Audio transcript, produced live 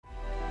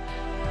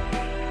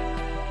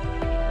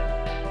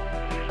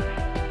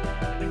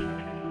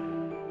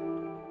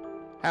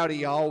Howdy,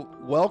 y'all.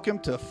 Welcome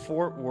to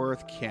Fort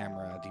Worth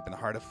Camera, deep in the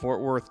heart of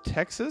Fort Worth,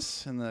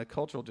 Texas, in the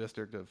cultural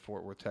district of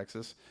Fort Worth,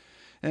 Texas.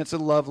 And it's a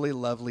lovely,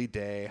 lovely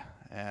day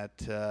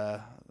at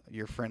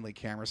your friendly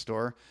camera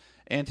store.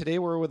 And today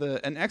we're with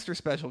an extra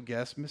special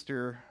guest,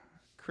 Mr.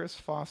 Chris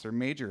Foster,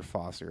 Major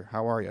Foster.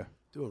 How are you?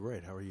 Doing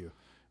great. How are you?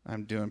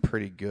 I'm doing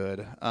pretty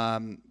good.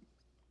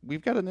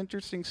 We've got an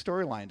interesting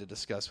storyline to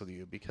discuss with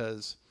you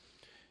because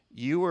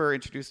you were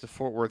introduced to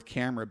Fort Worth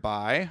Camera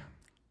by...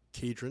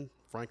 Kedron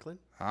Franklin.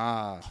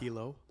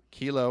 Kilo.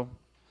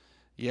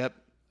 Yep.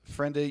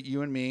 Friend of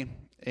you and me.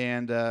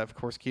 And, of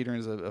course, Kedron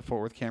is a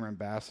Fort Worth Camera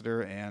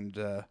ambassador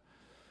and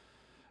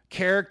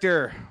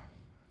character,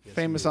 yes,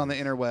 famous on the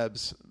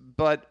interwebs.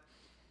 But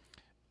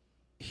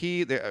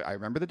I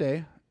remember the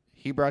day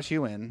he brought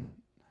you in.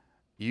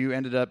 You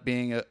ended up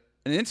being an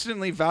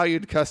instantly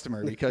valued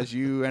customer because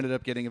you ended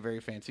up getting a very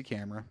fancy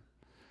camera,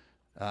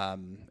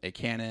 a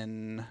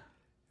Canon.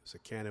 It's a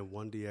Canon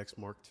 1DX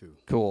Mark II.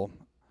 Cool.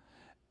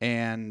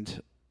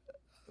 And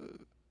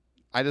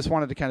I just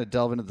wanted to kind of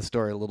delve into the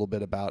story a little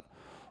bit about,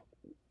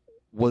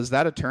 was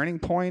that a turning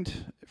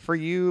point for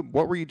you?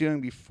 What were you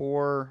doing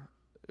before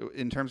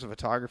in terms of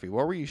photography?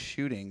 What were you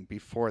shooting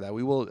before that?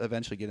 We will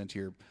eventually get into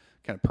your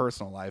kind of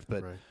personal life,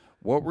 but right.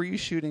 What were you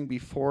shooting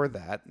before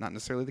that? Not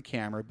necessarily the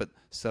camera, but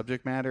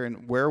subject matter,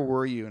 and where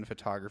were you in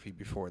photography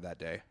before that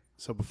day?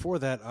 So before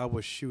that, I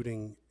was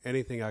shooting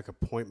anything I could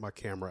point my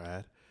camera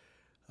at.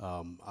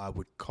 I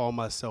would call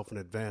myself an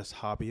advanced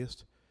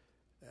hobbyist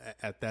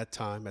at that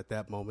time, at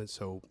that moment.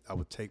 So I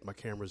would take my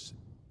cameras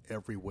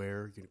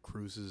everywhere,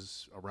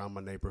 cruises around my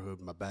neighborhood,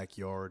 my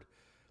backyard,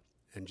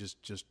 and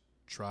just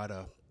try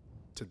to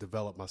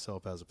develop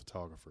myself as a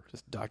photographer.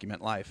 Just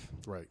document life.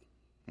 Right.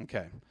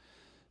 Okay.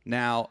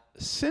 Now,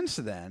 since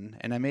then,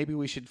 and maybe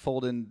we should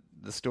fold in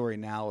the story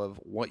now of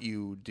what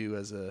you do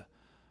as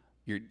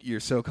your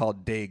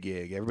so-called day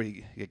gig.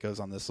 Everybody that goes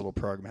on this little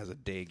program has a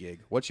day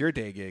gig. What's your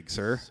day gig,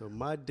 sir? So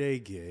my day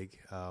gig,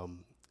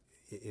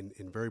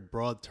 in very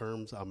broad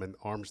terms, I'm an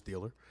arms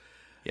dealer.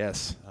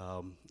 Yes.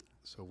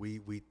 So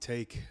we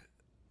take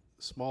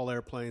small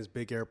airplanes,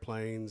 big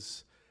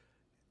airplanes,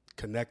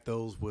 connect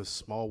those with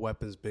small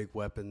weapons, big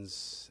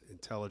weapons,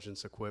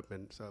 intelligence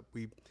equipment. So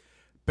we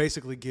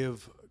basically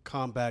give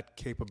combat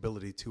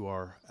capability to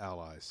our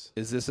allies.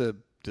 Is this a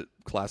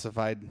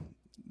classified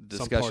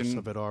discussion? Some parts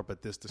of it are,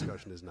 but this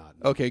discussion is not.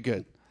 Okay,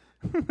 good.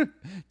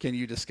 Can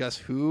you discuss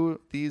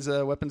who these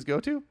weapons go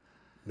to?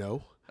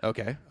 No.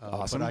 Okay,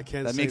 awesome. But I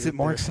can that say makes it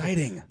more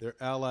exciting. They're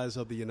allies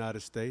of the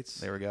United States.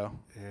 There we go.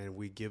 And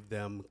we give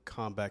them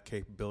combat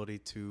capability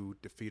to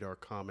defeat our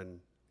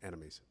common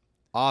enemies.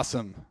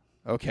 Awesome.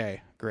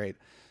 Okay, great.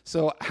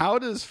 So how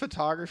does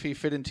photography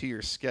fit into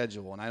your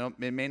schedule? And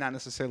it may not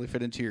necessarily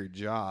fit into your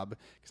job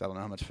because I don't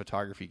know how much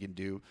photography you can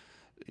do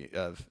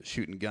of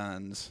shooting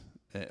guns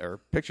or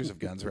pictures of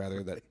guns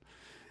rather.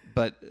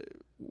 But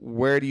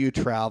where do you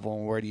travel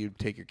and where do you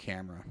take your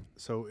camera?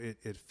 So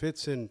it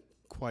fits in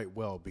quite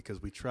well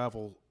because we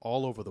travel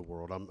all over the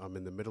world. I'm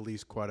in the Middle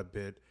East quite a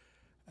bit,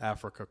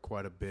 Africa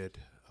quite a bit,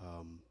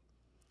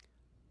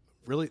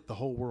 really the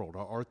whole world.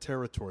 Our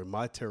territory,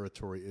 my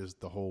territory is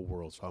the whole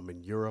world. So I'm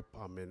in Europe,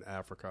 I'm in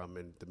Africa, I'm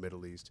in the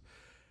Middle East.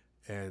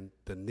 And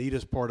the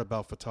neatest part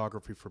about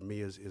photography for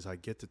me is I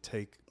get to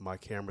take my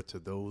camera to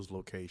those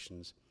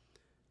locations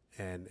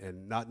and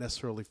not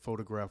necessarily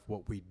photograph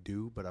what we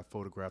do, but I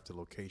photograph the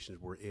locations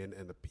we're in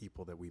and the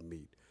people that we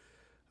meet.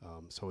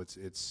 So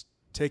it's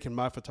taken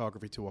my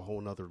photography to a whole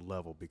nother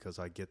level because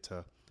I get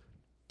to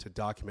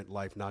document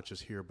life not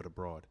just here but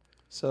abroad.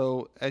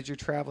 So as you're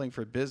traveling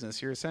for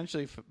business, you're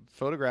essentially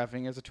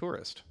photographing as a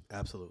tourist.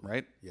 Absolutely.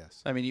 Right?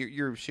 Yes. I mean,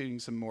 you're shooting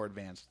some more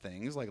advanced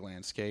things like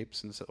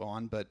landscapes and so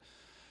on, but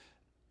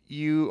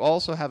you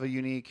also have a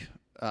unique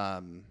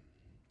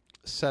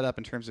setup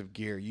in terms of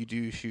gear. You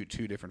do shoot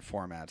two different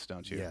formats,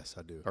 don't you? Yes,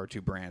 I do. Or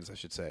two brands, I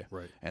should say.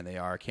 Right. And they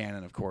are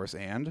Canon, of course,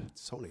 and?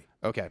 Sony.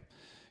 Okay.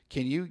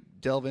 Can you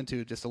delve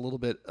into just a little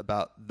bit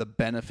about the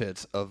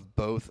benefits of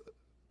both?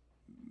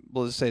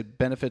 We'll just say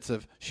benefits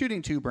of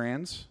shooting two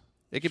brands.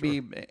 It could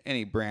Sure. be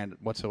any brand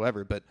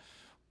whatsoever, but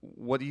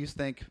what do you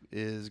think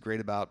is great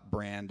about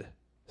brand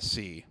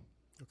C?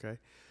 Okay.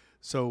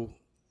 So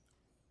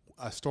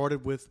I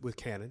started with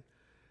Canon.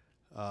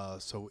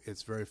 So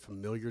it's very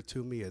familiar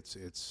to me.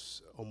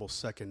 It's almost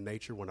second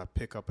nature when I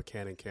pick up a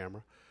Canon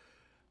camera.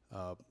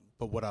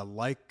 But what I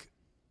like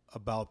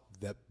about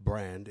that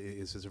brand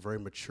is it's a very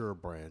mature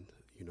brand,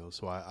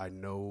 so I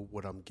know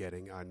what I'm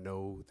getting. I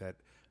know that,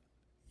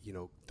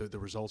 the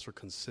results are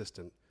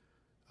consistent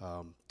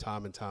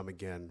time and time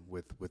again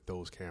with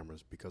those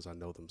cameras because I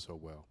know them so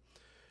well.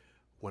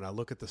 When I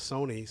look at the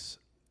Sonys,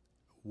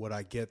 what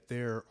I get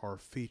there are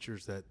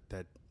features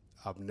that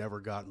I've never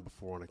gotten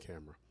before on a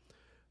camera.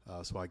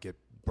 So I get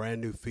brand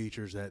new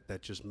features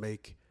that just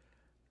make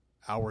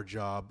our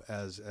job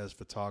as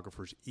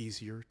photographers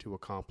easier to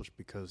accomplish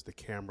because the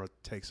camera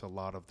takes a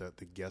lot of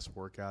the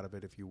guesswork out of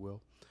it, if you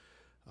will,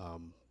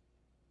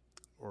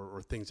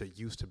 or things that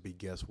used to be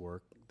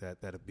guesswork that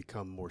have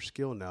become more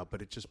skill now,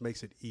 but it just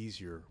makes it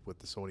easier with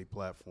the Sony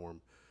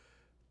platform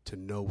to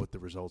know what the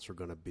results are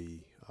going to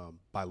be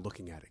by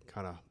looking at it.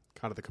 Kind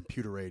of the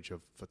computer age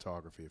of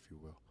photography, if you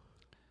will.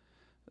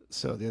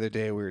 So the other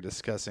day we were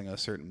discussing a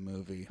certain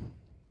movie,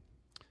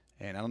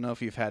 and I don't know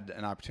if you've had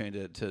an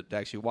opportunity to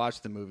actually watch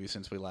the movie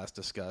since we last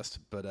discussed,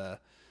 but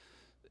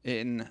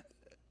in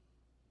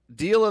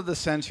Deal of the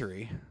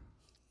Century,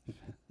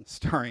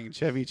 starring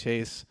Chevy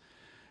Chase,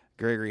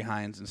 Gregory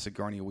Hines, and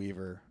Sigourney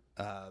Weaver,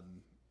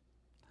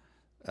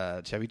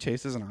 Chevy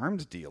Chase is an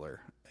arms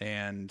dealer,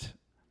 and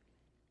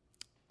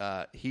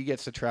he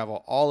gets to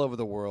travel all over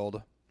the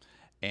world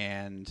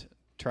and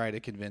try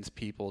to convince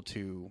people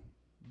to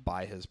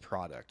buy his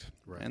product.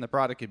 Right. And the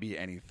product could be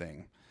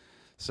anything.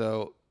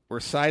 So we're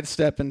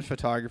sidestepping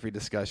photography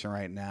discussion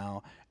right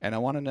now, and I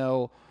want to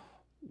know,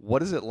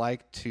 what is it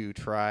like to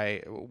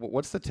try,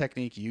 what's the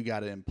technique you got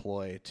to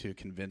employ to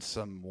convince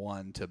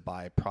someone to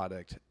buy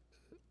product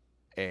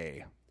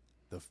A?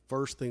 The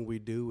first thing we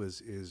do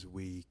is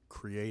we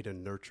create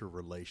and nurture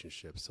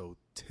relationships. So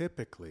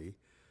typically,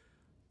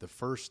 the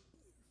first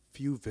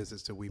few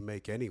visits that we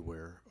make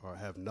anywhere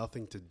have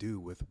nothing to do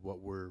with what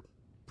we're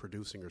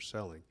producing or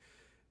selling.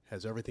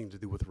 Has everything to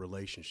do with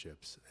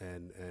relationships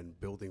and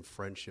building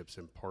friendships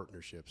and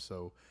partnerships.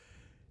 So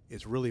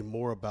it's really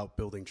more about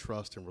building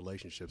trust and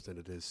relationships than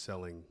it is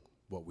selling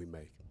what we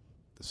make.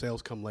 The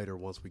sales come later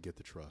once we get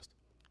the trust.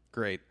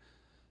 Great.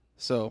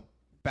 So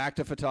back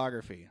to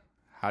photography.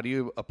 How do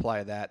you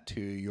apply that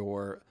to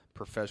your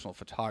professional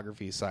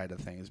photography side of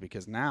things?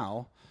 Because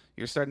now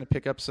you're starting to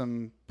pick up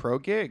some pro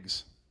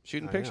gigs,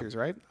 shooting pictures,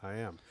 right? I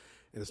am.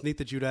 And it's neat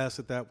that you'd ask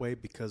it that way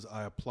because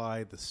I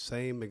apply the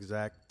same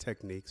exact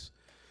techniques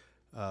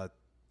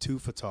to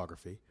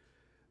photography.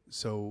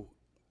 So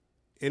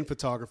in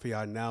photography,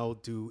 I now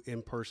do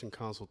in-person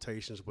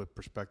consultations with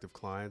prospective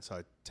clients.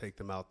 I take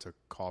them out to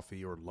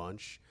coffee or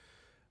lunch,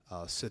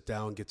 sit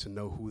down, get to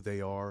know who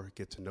they are,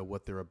 get to know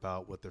what they're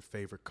about, what their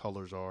favorite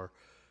colors are,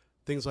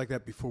 things like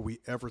that before we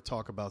ever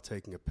talk about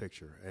taking a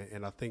picture.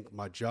 And I think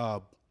my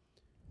job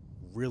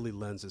really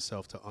lends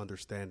itself to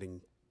understanding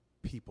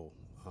people.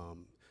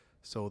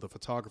 So the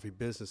photography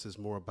business is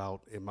more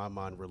about, in my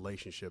mind,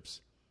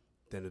 relationships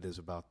than it is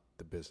about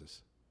the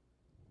business,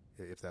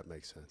 if that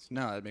makes sense.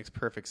 No, it makes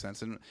perfect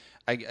sense. And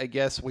I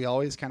guess we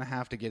always kind of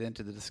have to get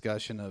into the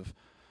discussion of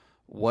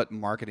what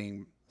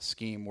marketing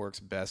scheme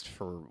works best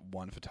for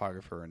one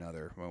photographer or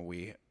another. When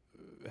we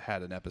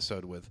had an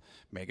episode with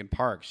Megan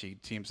Park, she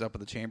teams up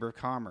with the Chamber of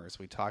Commerce.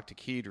 We talked to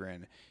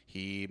Kedron.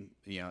 He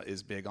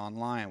is big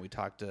online. We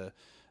talked to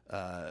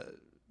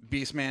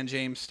Beastman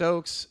James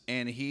Stokes,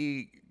 and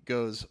he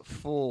goes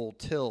full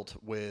tilt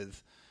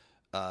with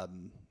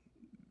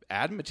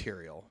ad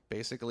material,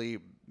 basically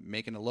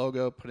making a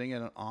logo, putting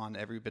it on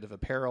every bit of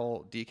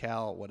apparel,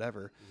 decal,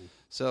 whatever. Mm-hmm.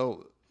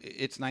 So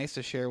it's nice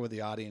to share with the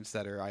audience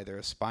that are either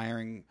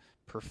aspiring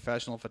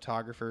professional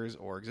photographers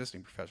or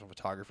existing professional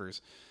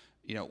photographers,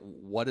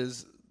 what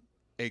is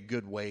a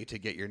good way to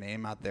get your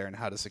name out there and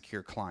how to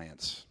secure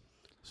clients.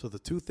 So the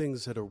two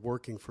things that are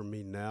working for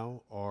me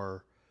now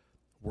are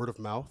word of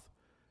mouth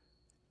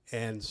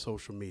and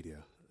social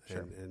media.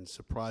 Sure. And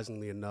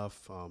surprisingly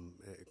enough, of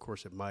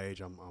course, at my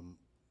age,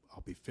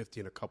 I'll be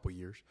 50 in a couple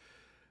years.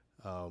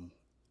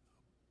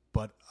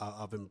 But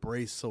I've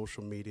embraced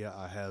social media.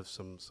 I have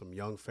some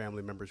young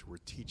family members who are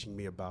teaching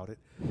me about it,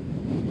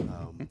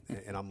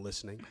 and I'm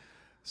listening.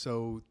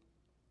 So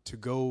to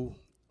go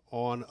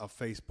on a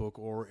Facebook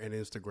or an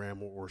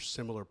Instagram or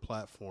similar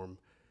platform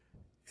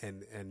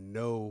and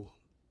know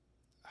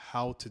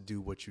how to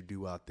do what you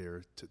do out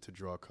there to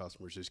draw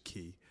customers is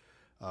key.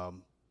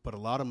 But a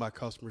lot of my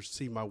customers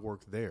see my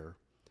work there,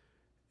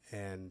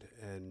 and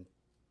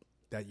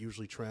that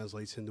usually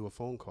translates into a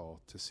phone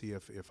call to see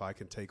if I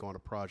can take on a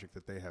project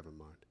that they have in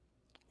mind.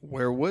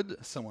 Where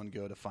would someone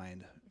go to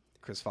find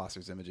Chris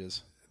Foster's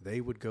images? They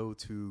would go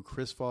to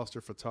Chris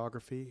Foster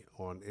Photography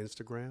on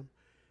Instagram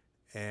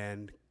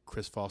and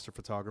Chris Foster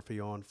Photography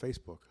on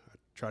Facebook. I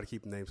try to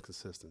keep the names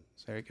consistent.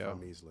 There you go.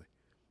 Find me easily.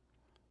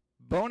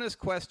 Bonus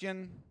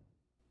question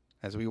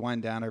as we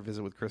wind down our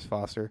visit with Chris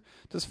Foster.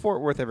 Does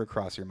Fort Worth ever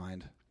cross your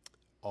mind?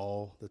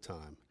 All the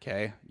time.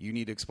 Okay, you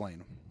need to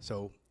explain.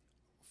 So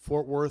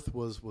Fort Worth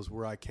was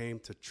where I came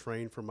to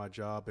train for my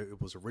job.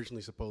 It was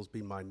originally supposed to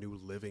be my new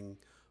living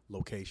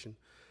location.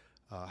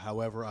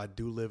 However, I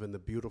do live in the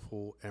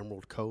beautiful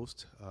Emerald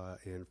Coast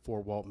in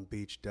Fort Walton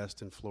Beach,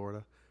 Destin,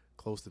 Florida,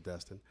 close to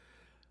Destin.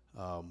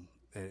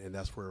 And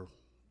that's where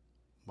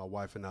my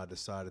wife and I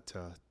decided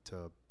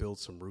to build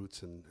some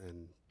roots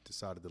and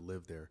decided to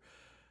live there.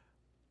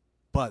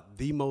 But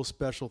the most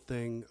special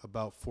thing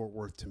about Fort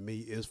Worth to me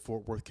is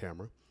Fort Worth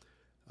Camera.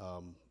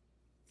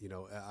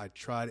 I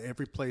tried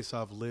every place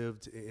I've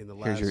lived in the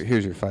last...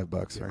 Here's your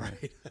 $5,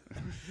 right?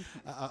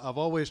 I've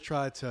always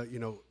tried to,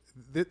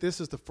 this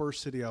is the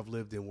first city I've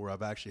lived in where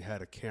I've actually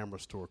had a camera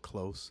store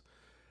close.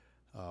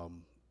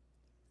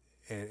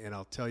 And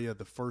I'll tell you,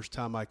 the first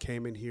time I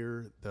came in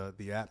here,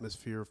 the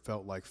atmosphere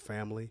felt like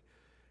family.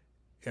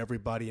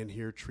 Everybody in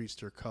here treats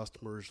their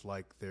customers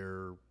like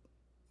they're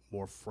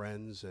more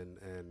friends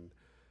and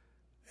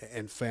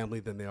family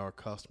than they are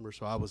customers.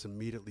 So I was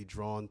immediately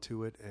drawn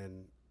to it,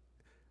 and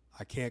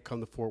I can't come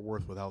to Fort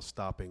Worth without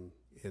stopping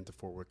into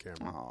Fort Worth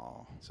Camera.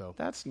 Oh, So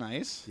that's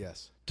nice.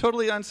 yes,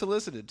 Totally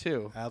unsolicited,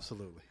 too.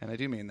 absolutely, And I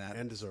do mean that.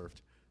 and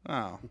deserved.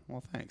 Oh,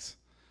 well, thanks.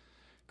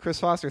 Chris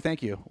Foster,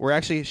 thank you. We're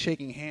actually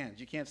shaking hands.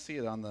 You can't see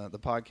it on the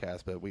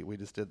podcast, but we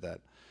just did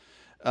that.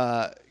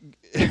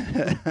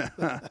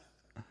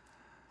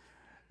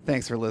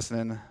 Thanks for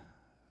listening.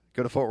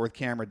 Go to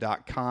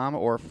FortWorthCamera.com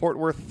or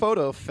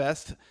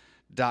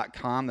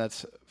FortWorthPhotoFest.com.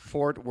 That's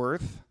Fort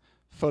Worth,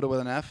 photo with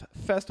an F,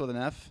 fest with an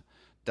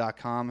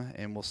F.com,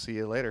 and we'll see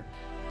you later.